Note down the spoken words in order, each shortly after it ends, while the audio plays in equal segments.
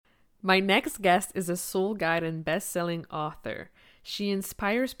My next guest is a soul guide and best-selling author. She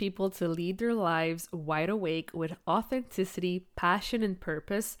inspires people to lead their lives wide awake with authenticity, passion, and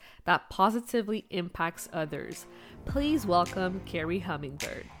purpose that positively impacts others. Please welcome Kerri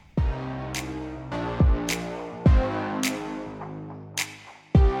Hummingbird.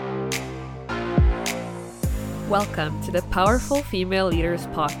 Welcome to the Powerful Female Leaders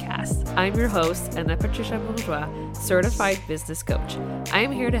Podcast. I'm your host, Anna Patricia Bourgeois, certified business coach. I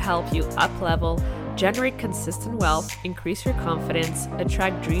am here to help you up-level, generate consistent wealth, increase your confidence,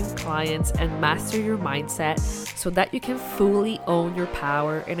 attract dream clients, and master your mindset so that you can fully own your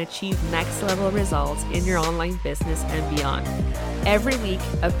power and achieve next-level results in your online business and beyond. Every week,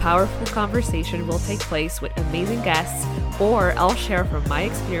 a powerful conversation will take place with amazing guests, or I'll share from my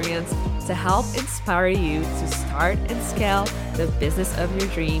experience to help inspire you to start and scale the business of your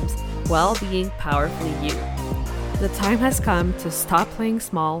dreams while being powerfully you. The time has come to stop playing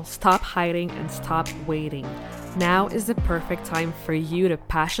small, stop hiding, and stop waiting. Now is the perfect time for you to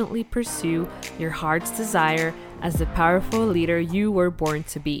passionately pursue your heart's desire as the powerful leader you were born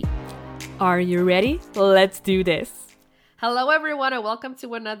to be. Are you ready? Let's do this. Hello, everyone, and welcome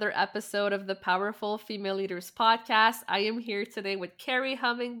to another episode of the Powerful Female Leaders Podcast. I am here today with Kerri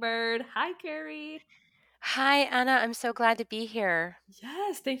Hummingbird. Hi, Kerri. Hi, Anna. I'm so glad to be here.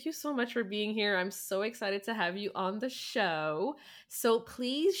 Yes, thank you so much for being here. I'm so excited to have you on the show. So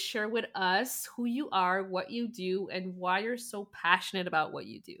please share with us who you are, what you do, and why you're so passionate about what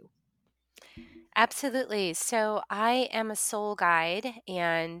you do. Absolutely. So, I am a soul guide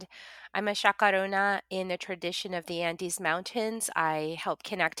and I'm a chacarona in the tradition of the Andes Mountains. I help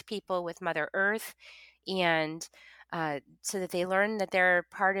connect people with Mother Earth and so that they learn that they're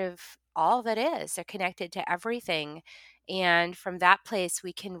part of all that is. They're connected to everything. And from that place,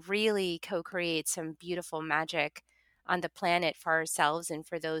 we can really co create some beautiful magic on the planet for ourselves and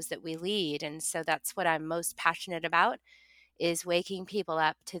for those that we lead. And so, that's what I'm most passionate about is waking people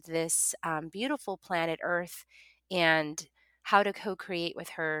up to this beautiful planet Earth and how to co create with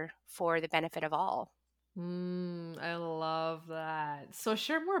her for the benefit of all. I love that. So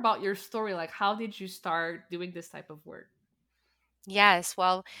share more about your story. Like, how did you start doing this type of work? Yes,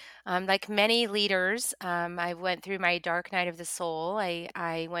 well, like many leaders, I went through my dark night of the soul.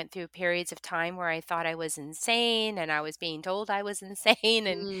 I went through periods of time where I thought I was insane and I was being told I was insane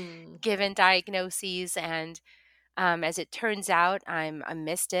and Mm, given diagnoses. And as it turns out, I'm a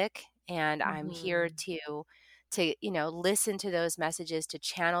mystic, and I'm here mm-hmm. to listen to those messages, to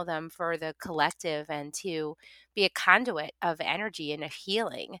channel them for the collective, and to be a conduit of energy and of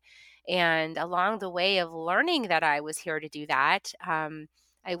healing. And along the way of learning that I was here to do that,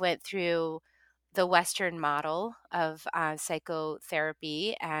 I went through the Western model of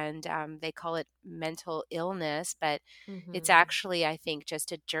psychotherapy, and they call it mental illness, but it's Mm-hmm. actually, I think,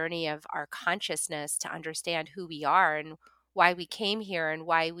 just a journey of our consciousness to understand who we are and why we came here and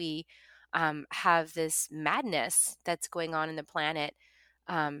why we have this madness that's going on in the planet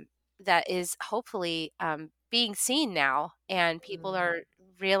um, that is hopefully being seen now. And people Mm, are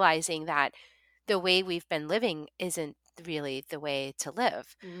realizing that the way we've been living isn't really the way to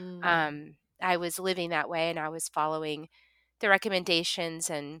live. mm. I was living that way and I was following the recommendations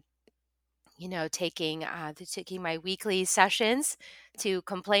and taking my weekly sessions to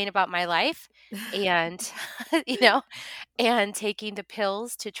complain about my life and you know and taking the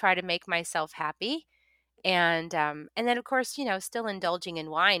pills to try to make myself happy and then of course still indulging in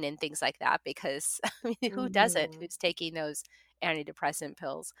wine and things like that because I mean who doesn't, Mhm. who's taking those antidepressant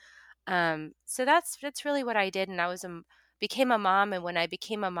pills. So that's really what I did, and became a mom. And when I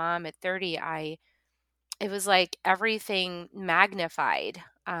became a mom at 30, I it was like everything magnified.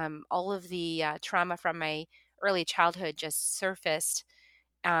 All of the trauma from my early childhood just surfaced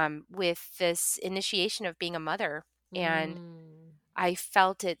with this initiation of being a mother, and Mm. I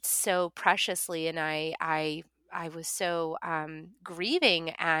felt it so preciously, and I was so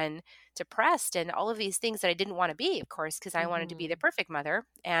grieving and depressed, and all of these things that I didn't want to be, of course, because I wanted to be the Mhm. perfect mother,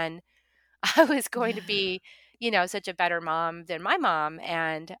 and I was going to be, such a better mom than my mom,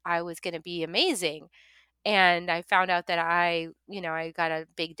 and I was going to be amazing. And I found out that I got a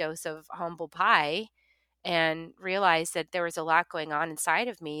big dose of humble pie and realized that there was a lot going on inside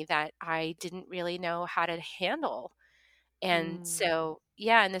of me that I didn't really know how to handle. And Mm. so,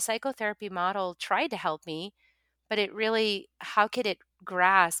 yeah, and the psychotherapy model tried to help me, but how could it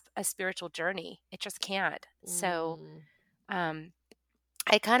grasp a spiritual journey? It just can't. So, Mm. um,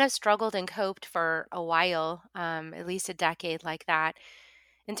 I kind of struggled and coped for a while, at least a decade like that,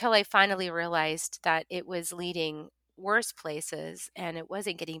 until I finally realized that it was leading worse places and it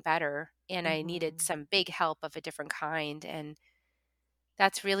wasn't getting better. And I needed Mhm. some big help of a different kind. And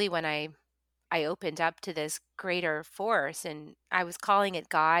that's really when I opened up to this greater force, and I was calling it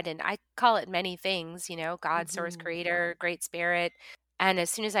God, and I call it many things, God, source, Mm-hmm. creator, great spirit. And as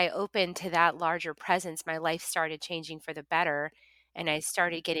soon as I opened to that larger presence, my life started changing for the better. And I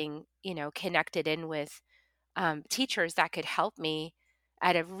started getting, connected in with teachers that could help me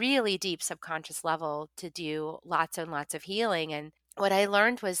at a really deep subconscious level to do lots and lots of healing. And what I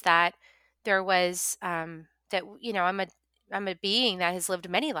learned was that there was that I'm a being that has lived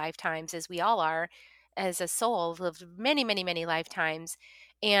many lifetimes, as we all are, as a soul, lived many, many, many lifetimes.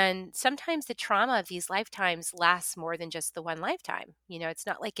 And sometimes the trauma of these lifetimes lasts more than just the one lifetime. It's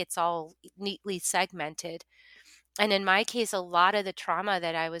not like it's all neatly segmented. And in my case, a lot of the trauma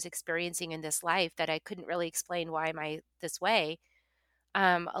that I was experiencing in this life that I couldn't really explain why am I this way,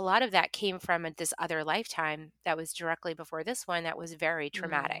 a lot of that came from this other lifetime that was directly before this one that was very Mm.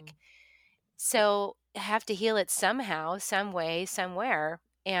 traumatic. So I have to heal it somehow, some way, somewhere.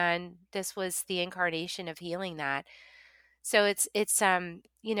 And this was the incarnation of healing that. So it's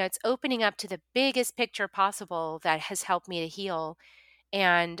opening up to the biggest picture possible that has helped me to heal,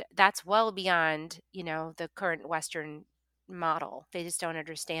 and that's well beyond, the current Western model. They just don't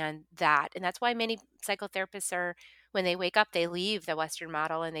understand that. And that's why many psychotherapists are, when they wake up, they leave the Western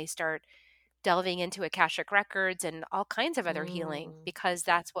model and they start delving into Akashic records and all kinds of other healing, Mm. because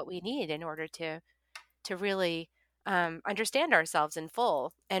that's what we need in order to really understand ourselves in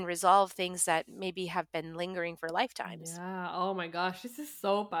full and resolve things that maybe have been lingering for lifetimes. Yeah. Oh my gosh, this is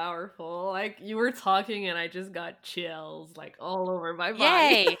so powerful. Like you were talking and I just got chills like all over my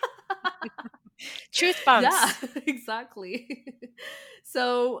body. Yay! Truth Yeah, bumps. exactly.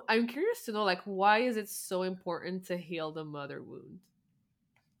 So, I'm curious to know like why is it so important to heal the mother wound?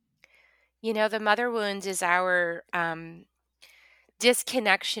 The mother wound is our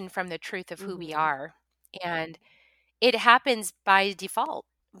disconnection from the truth of who we Mhm. are. And it happens by default,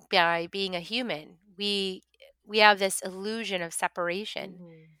 by being a human. We have this illusion of separation.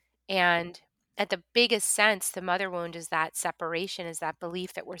 Mhm. And at the biggest sense, the mother wound is that separation, is that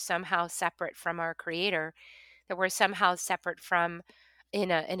belief that we're somehow separate from our creator, that we're somehow separate from,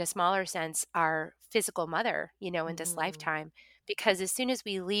 in a smaller sense, our physical mother, in this Mhm. lifetime. Because as soon as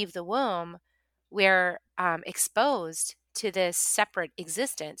we leave the womb, we're exposed to this separate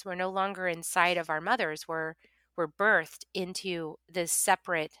existence. We're no longer inside of our mothers. We're birthed into this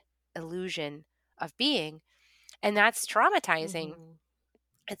separate illusion of being, and that's traumatizing. Mhm.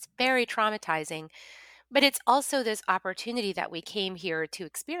 It's very traumatizing, but it's also this opportunity that we came here to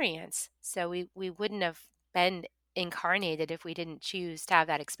experience. So we wouldn't have been incarnated if we didn't choose to have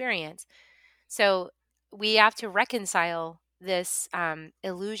that experience. So we have to reconcile this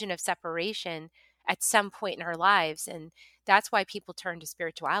illusion of separation at some point in our lives. And that's why people turn to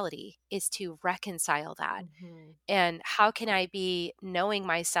spirituality, is to reconcile that. Mhm. And how can I be knowing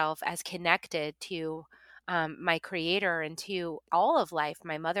myself as connected to my creator and to all of life,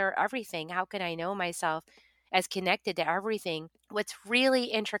 my mother, everything? How can I know myself as connected to everything? What's really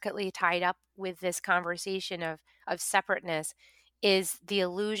intricately tied up with this conversation of separateness is the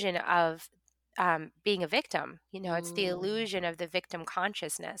illusion of being a victim. It's the Mm. illusion of the victim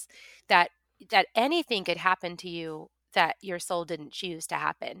consciousness, that anything could happen to you that your soul didn't choose to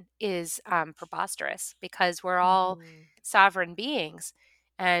happen is preposterous, because we're all Mhm. sovereign beings,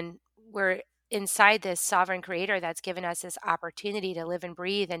 and we're inside this sovereign creator that's given us this opportunity to live and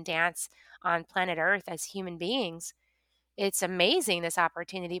breathe and dance on planet Earth as human beings. It's amazing, this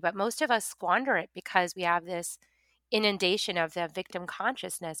opportunity, but most of us squander it because we have this inundation of the victim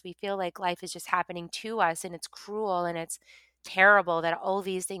consciousness. We feel like life is just happening to us, and it's cruel and it's terrible that all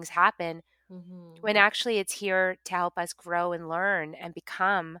these things happen, Mhm. when actually it's here to help us grow and learn and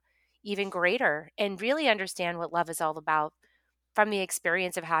become even greater and really understand what love is all about, from the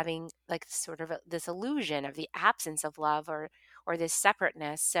experience of having like sort of this illusion of the absence of love, or this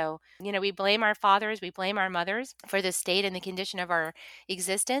separateness. So, we blame our fathers, we blame our mothers for the state and the condition of our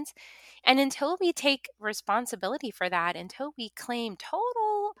existence. And until we take responsibility for that, until we claim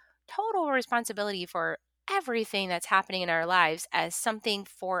total responsibility for everything that's happening in our lives as something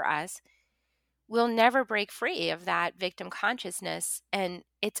for us, we'll never break free of that victim consciousness. And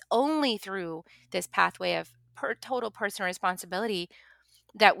it's only through this pathway of total personal responsibility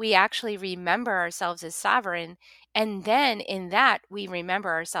that we actually remember ourselves as sovereign. And then in that, we remember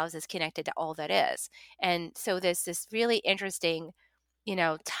ourselves as connected to all that is. And so there's this really interesting,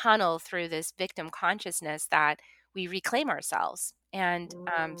 tunnel through this victim consciousness that we reclaim ourselves. And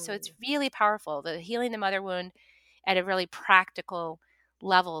so it's Mm. really powerful. The healing the mother wound at a really practical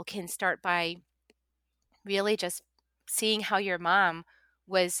level can start by really just seeing how your mom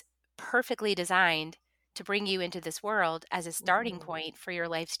was perfectly designed to bring you into this world as a starting Mm-hmm. point for your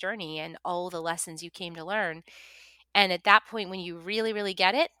life's journey and all the lessons you came to learn. And at that point, when you really, really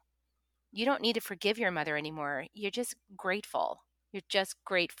get it, you don't need to forgive your mother anymore. You're just grateful. You're just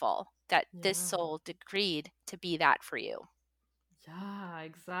grateful that this Yeah. soul decreed to be that for you. Yeah,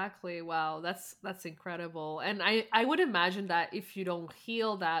 exactly. Wow, that's incredible. And I would imagine that if you don't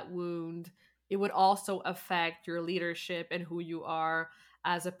heal that wound, it would also affect your leadership and who you are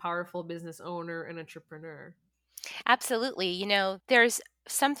as a powerful business owner and entrepreneur. Absolutely. There's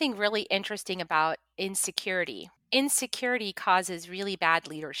something really interesting about insecurity. Insecurity causes really bad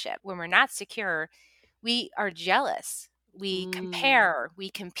leadership. When we're not secure, we are jealous, we Mm. compare, we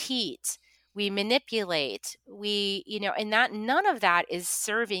compete, we manipulate, and that none of that is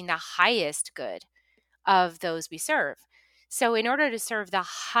serving the highest good of those we serve. So, in order to serve the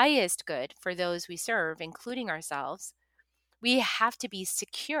highest good for those we serve, including ourselves, we have to be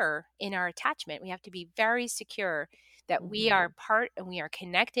secure in our attachment. We have to be very secure that we are Mhm. part and we are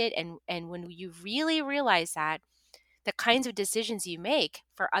connected. And when you really realize that, the kinds of decisions you make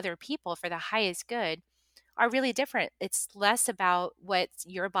for other people for the highest good are really different. It's less about what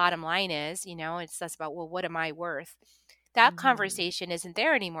your bottom line is, it's less about, well, what am I worth? That Mhm. conversation isn't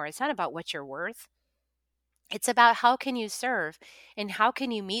there anymore. It's not about what you're worth. It's about how can you serve and how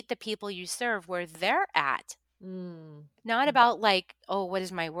can you meet the people you serve where they're at. Mm. Not Mhm. about like, oh, what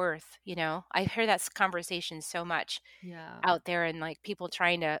is my worth? I hear that conversation so much Yeah. out there, and like people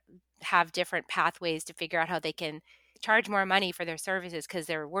trying to have different pathways to figure out how they can charge more money for their services because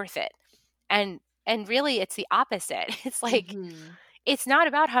they're worth it. And really it's the opposite. It's like Mhm. it's not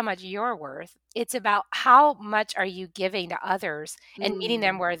about how much you're worth. It's about how much are you giving to others and meeting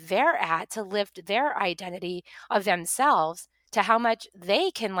them Mm. where they're at to lift their identity of themselves to how much they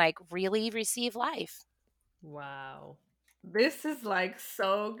can like really receive life. Wow. This is like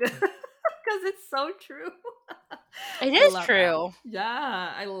so good because it's so true. It I is love that. true.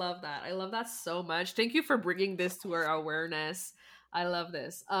 Yeah, I love that. I love that so much. Thank you for bringing this to our awareness. I love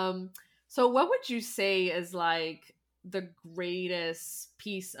this. So what would you say is like the greatest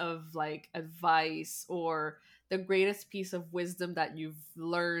piece of like advice or the greatest piece of wisdom that you've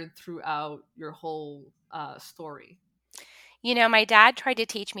learned throughout your whole story? My dad tried to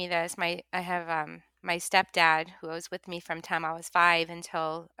teach me this. I have my stepdad who was with me from time I was 5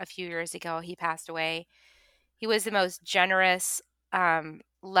 until a few years ago he passed away. He was the most generous,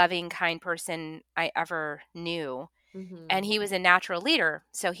 loving, kind person I ever knew, and Mhm. he was a natural leader.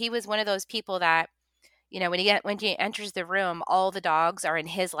 So he was one of those people that, when he enters the room, all the dogs are in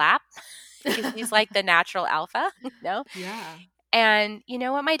his lap because he's like the natural alpha, you know. Yeah. And you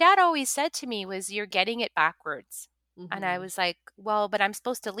know what my dad always said to me was, "You're getting it backwards." And I Mhm. was like, "Well, but I'm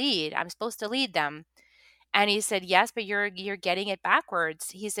supposed to lead. I'm supposed to lead them." And he said, "Yes, but you're getting it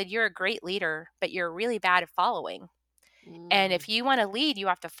backwards." He said, "You're a great leader, but you're really bad at following. And Mm. if you want to lead, you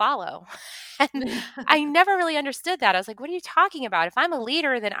have to follow." And I never really understood that. I was like, "What are you talking about? If I'm a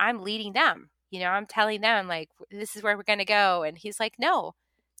leader, then I'm leading them. I'm telling them like this is where we're going to go." And he's like, "No,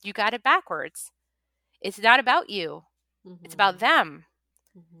 you got it backwards. It's not about you. It's about Mhm. them."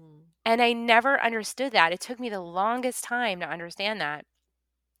 Mhm. And I never understood that. It took me the longest time to understand that.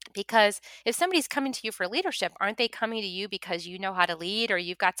 Because if somebody's coming to you for leadership, aren't they coming to you because you know how to lead or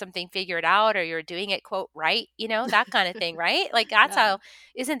you've got something figured out or you're doing it, quote, right? That kind of thing, right? Like that's Yeah. how,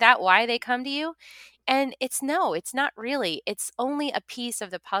 isn't that why they come to you? And it's no, it's not really. It's only a piece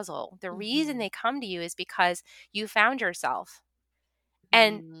of the puzzle. The reason Mhm. they come to you is because you found yourself.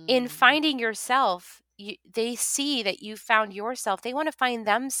 And in Mm. finding yourself, they see that you found yourself. They want to find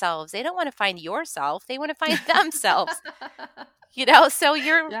themselves. They don't want to find yourself. They want to find themselves. So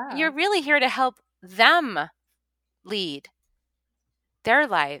you're Yeah. really here to help them lead their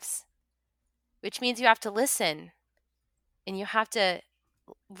lives, which means you have to listen and you have to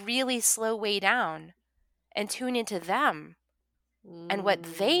really slow way down and tune into them and what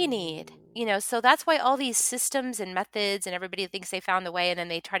they need. Mm. So that's why all these systems and methods and everybody thinks they found the way and then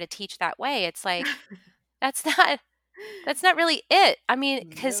they try to teach that way. It's like that's not That's not really it. I mean,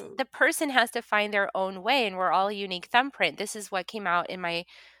 because No. the person has to find their own way, and we're all a unique thumbprint. This is what came out in my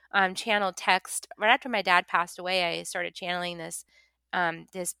channel text right after my dad passed away. I started channeling this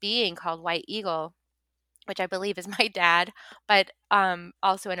being called White Eagle, which I believe is my dad, but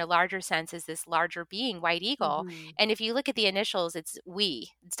also in a larger sense is this larger being, White Eagle. Mhm. And if you look at the initials, it's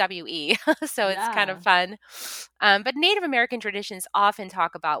WE. So it's kind of Yeah. fun. But Native American traditions often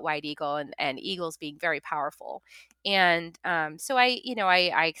talk about White Eagle and eagles being very powerful. And so I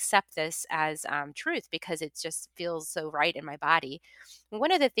accept this as truth because it just feels so right in my body.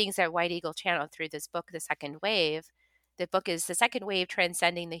 One of the things that White Eagle channeled through this book, The Second Wave, the book is The Second Wave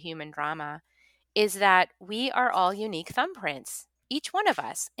Transcending the Human Drama, is that we are all unique thumbprints, each one of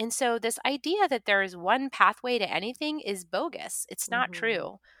us. And so, this idea that there is one pathway to anything is bogus. It's not Mm-hmm.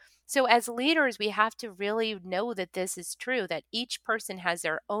 true. So, as leaders, we have to really know that this is true, that each person has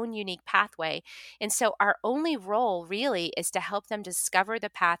their own unique pathway. And so, our only role really is to help them discover the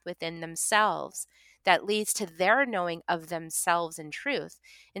path within themselves that leads to their knowing of themselves in truth.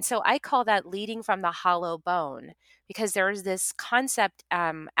 And so, I call that leading from the hollow bone, because there's this concept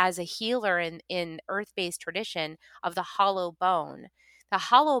as a healer in earth-based tradition of the hollow bone. The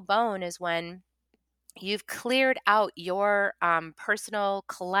hollow bone is when you've cleared out your personal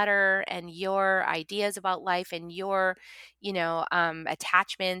clutter and your ideas about life and your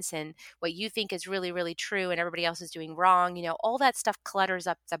attachments and what you think is really really true and everybody else is doing wrong. All that stuff clutters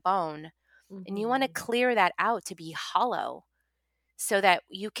up the bone, and you want to Mm-hmm. clear that out to be hollow so that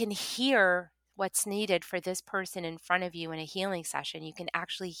you can hear what's needed for this person in front of you in a healing session. You can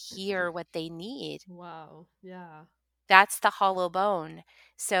actually hear what they need. Wow. Yeah. That's the hollow bone.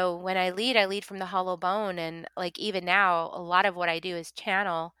 So when I lead from the hollow bone. And like even now, a lot of what I do is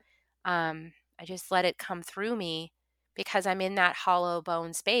channel. I just let it come through me because I'm in that hollow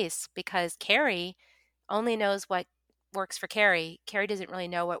bone space, because Kerri only knows what works for Kerri. Kerri doesn't really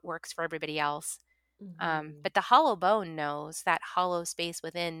know what works for everybody else. Mm-hmm. But the hollow bone knows, that hollow space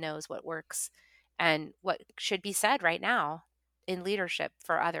within knows what works and what should be said right now in leadership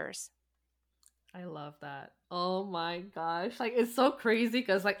for others. I love that. Oh my gosh. Like it's so crazy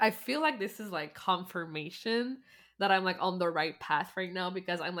because like I feel like this is like confirmation that I'm like on the right path right now,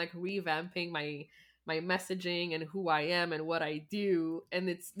 because I'm like revamping my messaging and who I am and what I do, and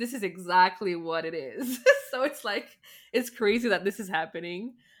this is exactly what it is. So it's like it's crazy that this is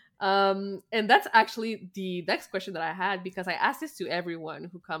happening. And that's actually the next question that I had, because I asked this to everyone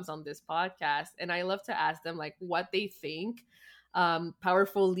who comes on this podcast, and I love to ask them like what they think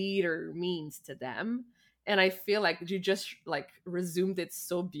powerful leader means to them. And I feel like you just like resumed it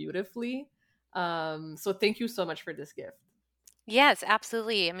so beautifully. So thank you so much for this gift. Yes,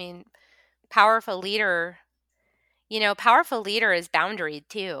 absolutely. I mean, powerful leader, powerful leader is boundaried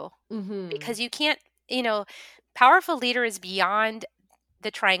too, Mm-hmm. because you can't, you know, powerful leader is beyond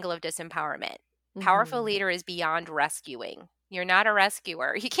the triangle of disempowerment. Powerful Mm-hmm. leader is beyond rescuing. You're not a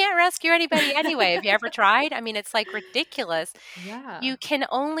rescuer. You can't rescue anybody anyway. Have you ever tried? I mean, it's like ridiculous. Yeah. You can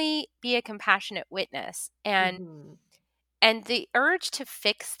only be a compassionate witness. And Mm-hmm. the urge to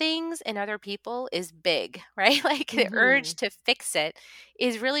fix things in other people is big, right? Like the Mm-hmm. urge to fix it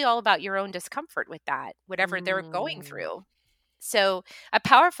is really all about your own discomfort with that, whatever they're going Mm. through. So a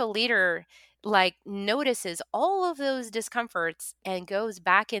powerful leader like notices all of those discomforts and goes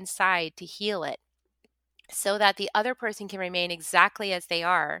back inside to heal it so that the other person can remain exactly as they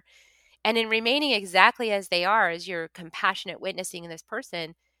are. And in remaining exactly as they are, as you're compassionate witnessing this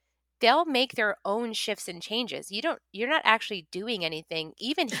person, they'll make their own shifts and changes. You're not actually doing anything.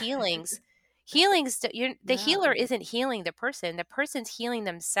 Even the Yeah. healer isn't healing the person's healing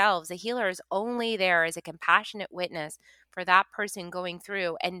themselves. The healer is only there as a compassionate witness for that person going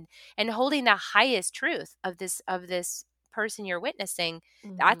through and holding the highest truth of this person you're witnessing.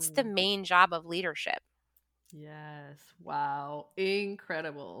 That's the Mm-hmm. main job of leadership. Yes. Wow.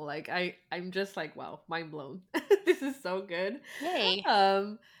 Incredible. Like I'm just like wow, mind blown. This is so good. Yay.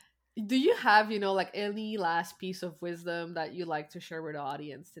 Um do you have, like any last piece of wisdom that you like to share with the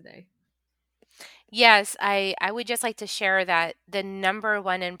audience today? Yes, I would just like to share that the number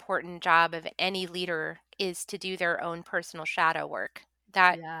one important job of any leader is to do their own personal shadow work.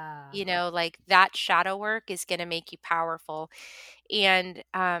 That, Yeah. like that shadow work is going to make you powerful. And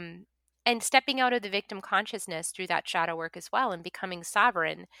stepping out of the victim consciousness through that shadow work as well and becoming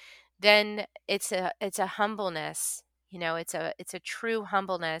sovereign, then it's a humbleness. It's a true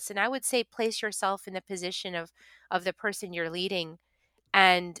humbleness. And I would say place yourself in the position of the person you're leading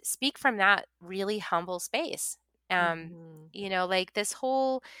and speak from that really humble space. Um, Mm-hmm. like this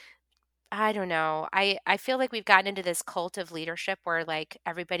whole, I don't know. I feel like we've gotten into this cult of leadership where like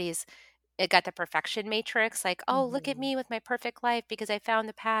everybody's it got the perfection matrix, like, oh, look at Mm-hmm. me with my perfect life because I found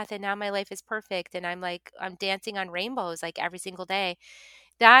the path and now my life is perfect and I'm dancing on rainbows like every single day.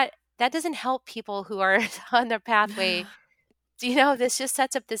 That doesn't help people who are on their pathway. This just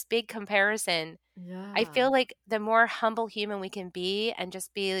sets up this big comparison. I Yeah. feel like the more humble human we can be and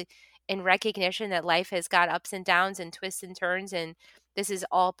just be in recognition that life has got ups and downs and twists and turns, and this is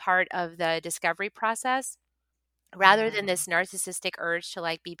all part of the discovery process, rather than Yeah. this narcissistic urge to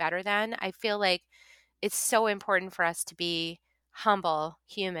like be better than, I feel like it's so important for us to be humble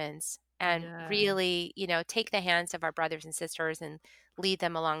humans and Yes. really, take the hands of our brothers and sisters and lead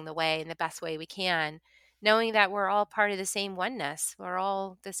them along the way in the best way we can, knowing that we're all part of the same oneness. We're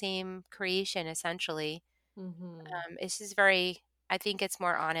all the same creation, essentially. Mm-hmm. It's just very, I think it's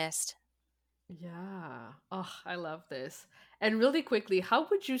more honest. Yeah. Oh, I love this. And really quickly, how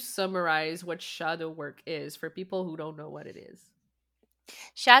would you summarize what shadow work is for people who don't know what it is?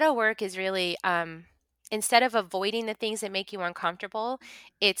 Shadow work is really, instead of avoiding the things that make you uncomfortable,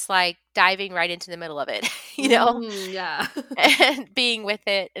 it's like diving right into the middle of it, you know, Mm, yeah. and being with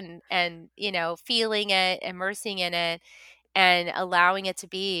it and, feeling it, immersing in it and allowing it to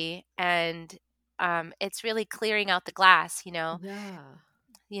be. And it's really clearing out the glass, you know. Yeah.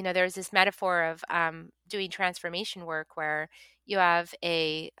 There's this metaphor of doing transformation work where you have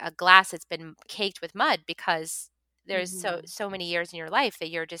a glass that's been caked with mud because there's so Mm-hmm. so many years in your life that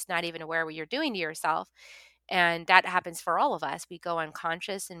you're just not even aware what you're doing to yourself. And that happens for all of us. We go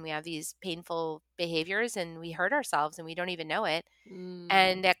unconscious and we have these painful behaviors and we hurt ourselves and we don't even know it. Mm.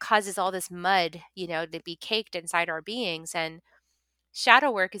 And that causes all this mud, to be caked inside our beings. And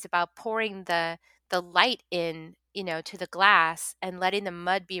shadow work is about pouring the light in, to the glass and letting the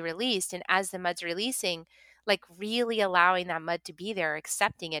mud be released. And as the mud's releasing, like really allowing that mud to be there,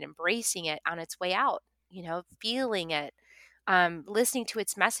 accepting it, embracing it on its way out, feeling it, listening to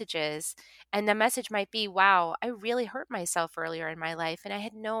its messages. And the message might be, wow, I really hurt myself earlier in my life and I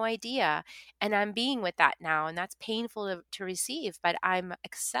had no idea. And I'm being with that now. And that's painful to receive, but I'm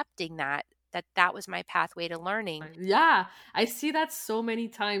accepting that was my pathway to learning. Yeah, I see that so many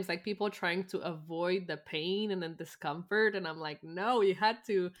times, like people trying to avoid the pain and then discomfort, and I'm like, no, you have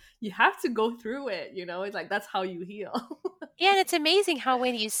to go through it, It's like that's how you heal. Yeah, and it's amazing how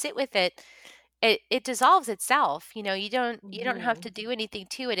when you sit with it, it dissolves itself. You don't have Hmm. to do anything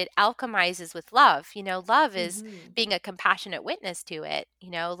to it. It alchemizes with love. Love is Hmm. being a compassionate witness to it.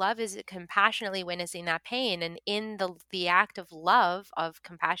 Love is compassionately witnessing that pain, and in the act of love, of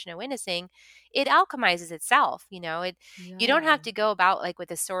compassionate witnessing, it alchemizes itself. You don't Yeah. have to go about like with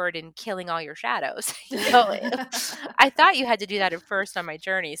a sword and killing all your shadows. I thought you had to do that at first on my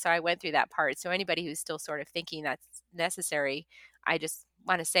journey, so I went through that part. So anybody who's still sort of thinking that's necessary, I just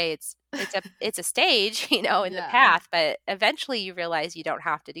want to say it's a stage, in the Yeah. path, but eventually you realize you don't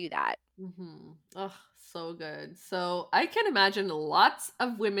have to do that. Hmm. Oh, so good. So I can imagine lots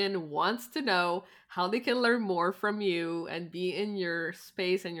of women wants to know how they can learn more from you and be in your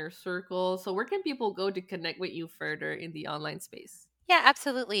space and your circle. So where can people go to connect with you further in the online space? Yeah,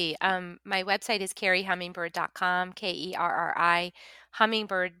 absolutely. My website is kerrihummingbird.com, Kerri,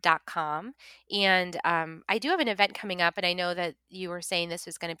 hummingbird.com. And I do have an event coming up, and I know that you were saying this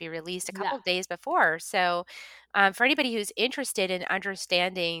was going to be released a couple Yeah. of days before. So, for anybody who's interested in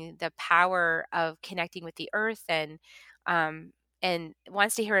understanding the power of connecting with the earth um, and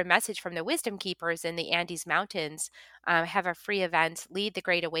wants to hear a message from the wisdom keepers in the Andes Mountains, I have a free event, Lead the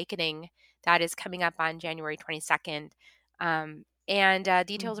Great Awakening, that is coming up on January 22nd. And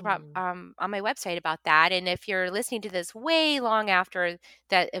details about Hmm. on my website about that. And if you're listening to this way long after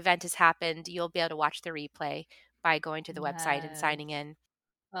that event has happened, you'll be able to watch the replay by going to the website and Yes. signing in.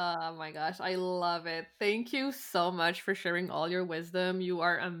 Oh my gosh, I love it. Thank you so much for sharing all your wisdom. You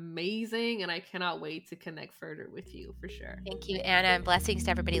are amazing, and I cannot wait to connect further with you for sure. Thank you, Anna, and blessings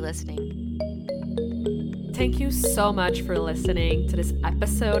to everybody listening. Thank you so much for listening to this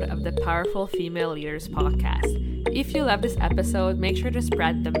episode of the Powerful Female Leaders podcast. If you love this episode, make sure to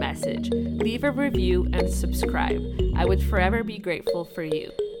spread the message, leave a review, and subscribe. I would forever be grateful for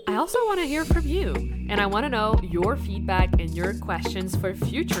you. I also want to hear from you, and I want to know your feedback and your questions for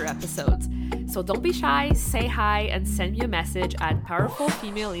future episodes. So don't be shy, say hi, and send me a message at Powerful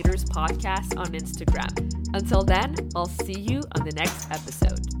Female Leaders Podcast on Instagram. Until then, I'll see you on the next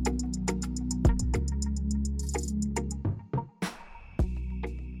episode.